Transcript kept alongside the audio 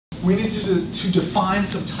we need to define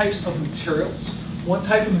some types of materials. One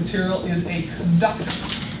type of material is a conductor.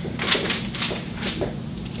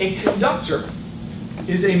 A conductor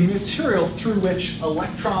is a material through which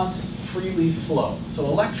electrons freely flow. So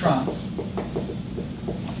electrons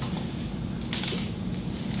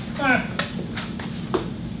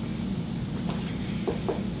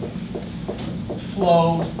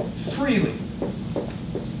flow freely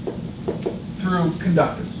through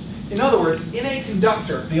conductors. In other words, in a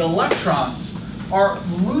conductor, the electrons are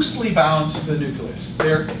loosely bound to the nucleus.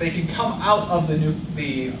 They can come out of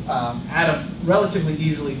the atom relatively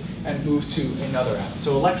easily and move to another atom.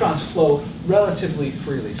 So electrons flow relatively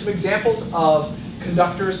freely. Some examples of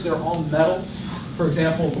conductors, they're all metals. For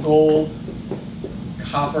example, gold,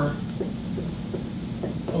 copper,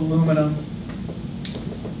 aluminum,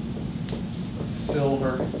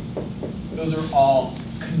 silver. Those are all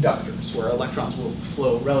conductors where electrons will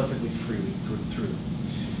flow relatively freely through them.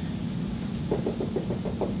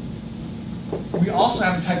 We also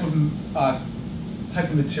have a type of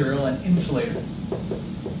material, an insulator.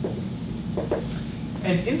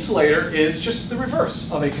 An insulator is just the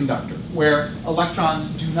reverse of a conductor, where electrons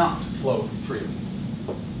do not flow freely.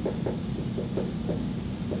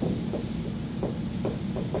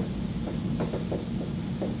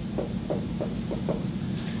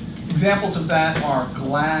 Examples of that are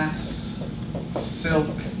glass, silk,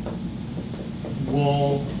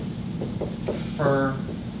 wool, fur.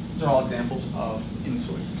 Those are all examples of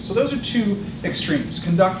insulators. So those are two extremes,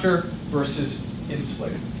 conductor versus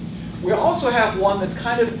insulator. We also have one that's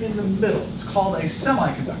kind of in the middle. It's called a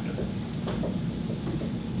semiconductor.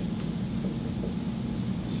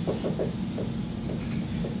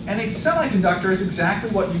 And a semiconductor is exactly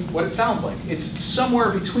what it sounds like. It's somewhere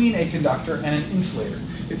between a conductor and an insulator.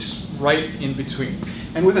 It's right in between.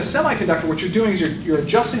 And with a semiconductor, what you're doing is you're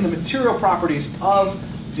adjusting the material properties of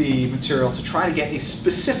the material to try to get a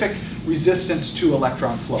specific resistance to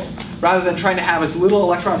electron flow, rather than trying to have as little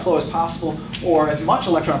electron flow as possible or as much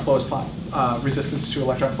electron flow as resistance to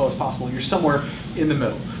electron flow as possible. You're somewhere in the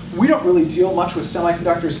middle. We don't really deal much with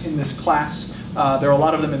semiconductors in this class. There are a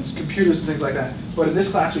lot of them in computers and things like that. But in this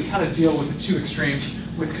class, we kind of deal with the two extremes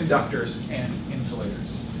with conductors and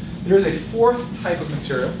insulators. There is a fourth type of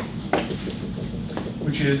material,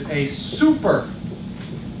 which is a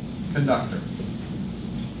superconductor.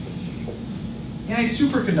 In a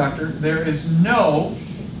superconductor, there is no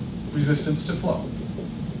resistance to flow,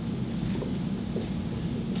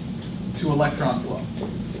 to electron flow.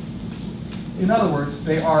 In other words,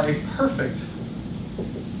 they are a perfect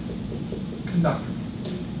conductor.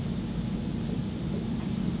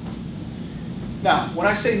 Now, when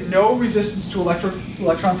I say no resistance to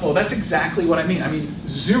electron flow, that's exactly what I mean. I mean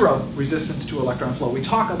zero resistance to electron flow. We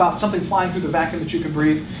talk about something flying through the vacuum that you can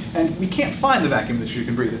breathe, and we can't find the vacuum that you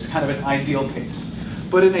can breathe. It's kind of an ideal case.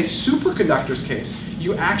 But in a superconductor's case,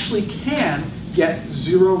 you actually can get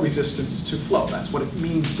zero resistance to flow. That's what it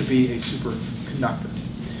means to be a superconductor.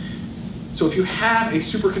 So if you have a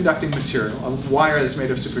superconducting material, a wire that's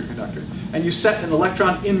made of superconductor, and you set an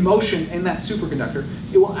electron in motion in that superconductor,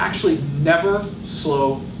 it will actually never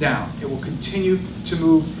slow down. It will continue to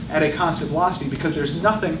move at a constant velocity because there's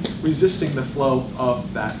nothing resisting the flow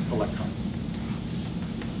of that electron.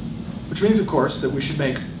 Which means, of course, that we should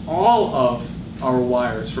make all of our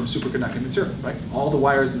wires from superconducting material, right? All the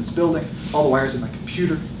wires in this building, all the wires in my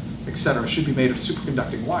computer, etc., should be made of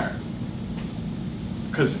superconducting wire,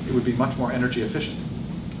 because it would be much more energy efficient.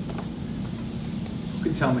 Who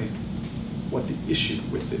can tell me what the issue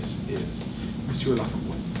with this is? Monsieur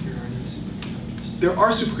Laframboise. There are no superconductors. There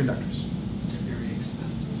are superconductors. They're very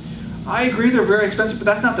expensive. I agree they're very expensive, but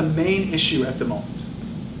that's not the main issue at the moment.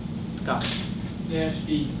 Got it. They have to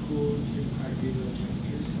be cooled to quite low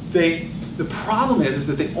temperatures. The problem is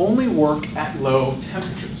that they only work at low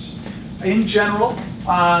temperatures. In general,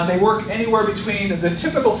 they work anywhere between, the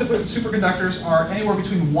typical superconductors are anywhere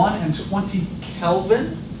between 1 and 20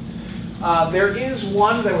 Kelvin. There is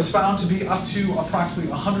one that was found to be up to approximately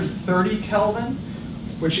 130 Kelvin,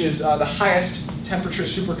 which is the highest temperature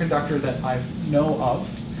superconductor that I know of.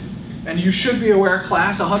 And you should be aware,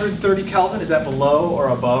 class, 130 Kelvin, is that below or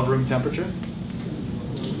above room temperature?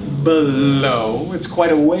 Below. It's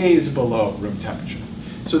quite a ways below room temperature.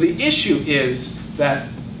 So the issue is that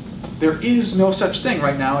there is no such thing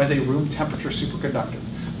right now as a room temperature superconductor.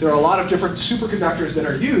 There are a lot of different superconductors that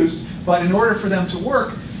are used, but in order for them to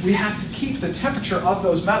work, we have to keep the temperature of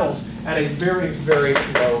those metals at a very, very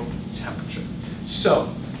low temperature.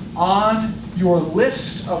 So on your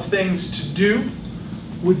list of things to do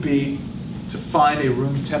would be to find a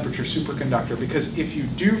room temperature superconductor, because if you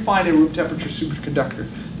do find a room temperature superconductor,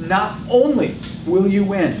 not only will you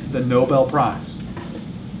win the Nobel Prize,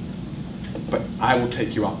 but I will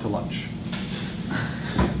take you out to lunch.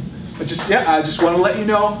 I just want to let you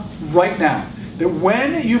know right now that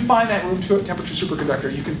when you find that room temperature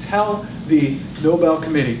superconductor, you can tell the Nobel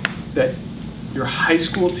Committee that your high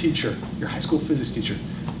school teacher, your high school physics teacher,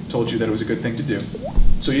 told you that it was a good thing to do.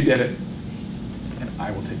 So you did it, and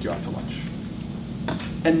I will take you out to lunch.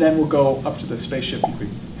 And then we'll go up to the spaceship. You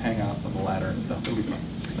can hang out on the ladder and stuff. It'll be fun.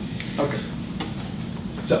 Okay.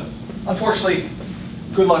 So, unfortunately,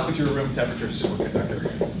 good luck with your room temperature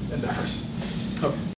superconductor endeavors. Okay.